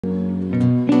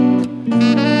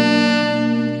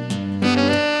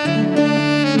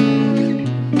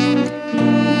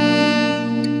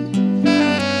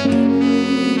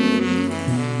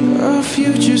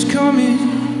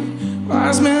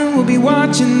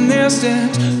watching their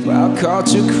steps while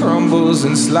culture crumbles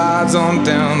and slides on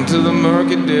down to the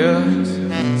murky depths.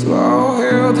 So all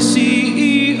hail the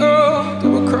CEO,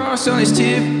 double crossed on his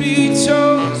tippy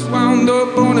toes, wound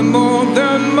up owning more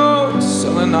than most,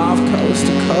 selling off coast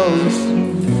to coast.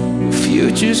 The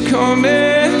future's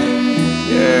coming,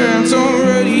 yeah, it's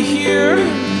already here.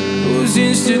 Those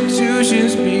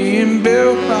institutions being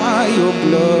built by your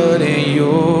blood and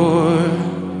your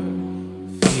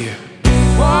fear.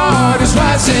 Waters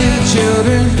rising,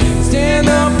 children, stand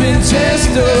up and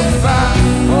testify.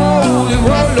 Holy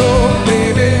Lord,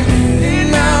 baby,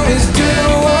 and now it's do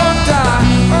or die.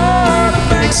 Oh, the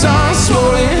banks are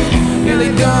swollen, yeah,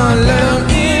 they done let them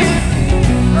in.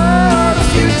 Oh, the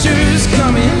future's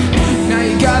coming, now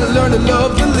you gotta learn to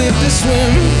love, to live, to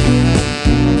swim.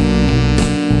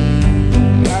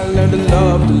 Learn to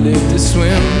love, to live, to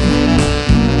swim.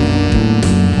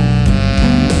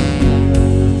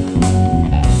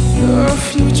 The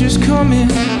future's coming.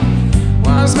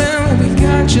 Wise men will be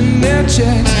catching their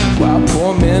checks, while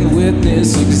poor men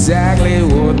witness exactly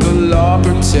what the law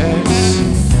protects.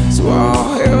 So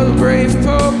all hail the brave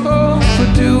people for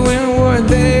doing what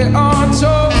they are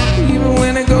told, even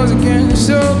when it goes against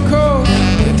the code.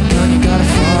 Get the gun, you gotta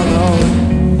follow.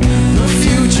 The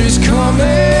future's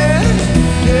coming,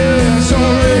 yeah, it's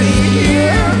already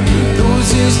here. Those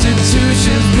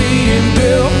institutions being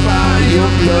built by your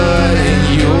blood and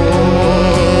your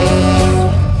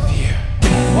fear.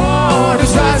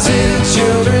 Waters rising,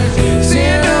 children,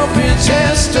 stand up and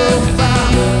testify.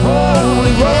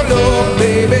 Holy Lord,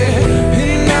 baby,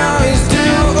 and now it's do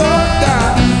or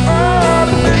die. Oh,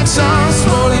 the banks are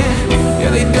swollen,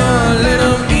 yeah, they done let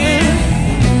them in.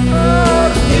 Oh,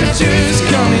 the future's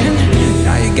coming,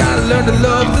 now you gotta learn to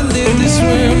love, to live, to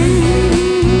swim.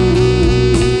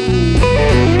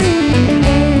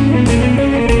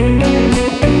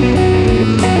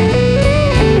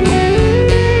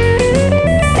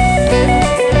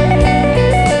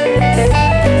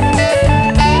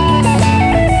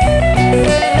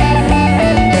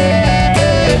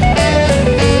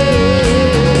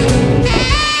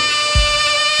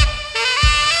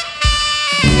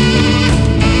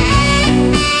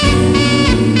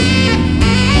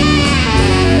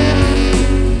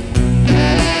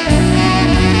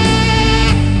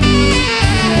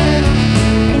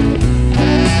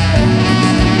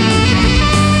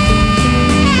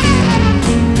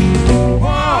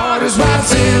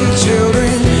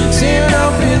 Children, stand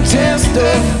up and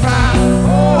testify.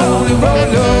 Holy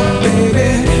Lord, baby,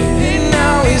 and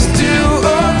now it's do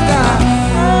or die.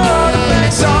 Oh, the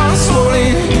banks are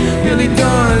swollen, really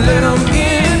done let them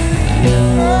in.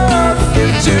 Oh, the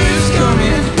future's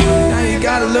coming, now you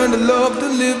gotta learn to love, to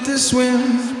live, to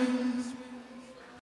swim.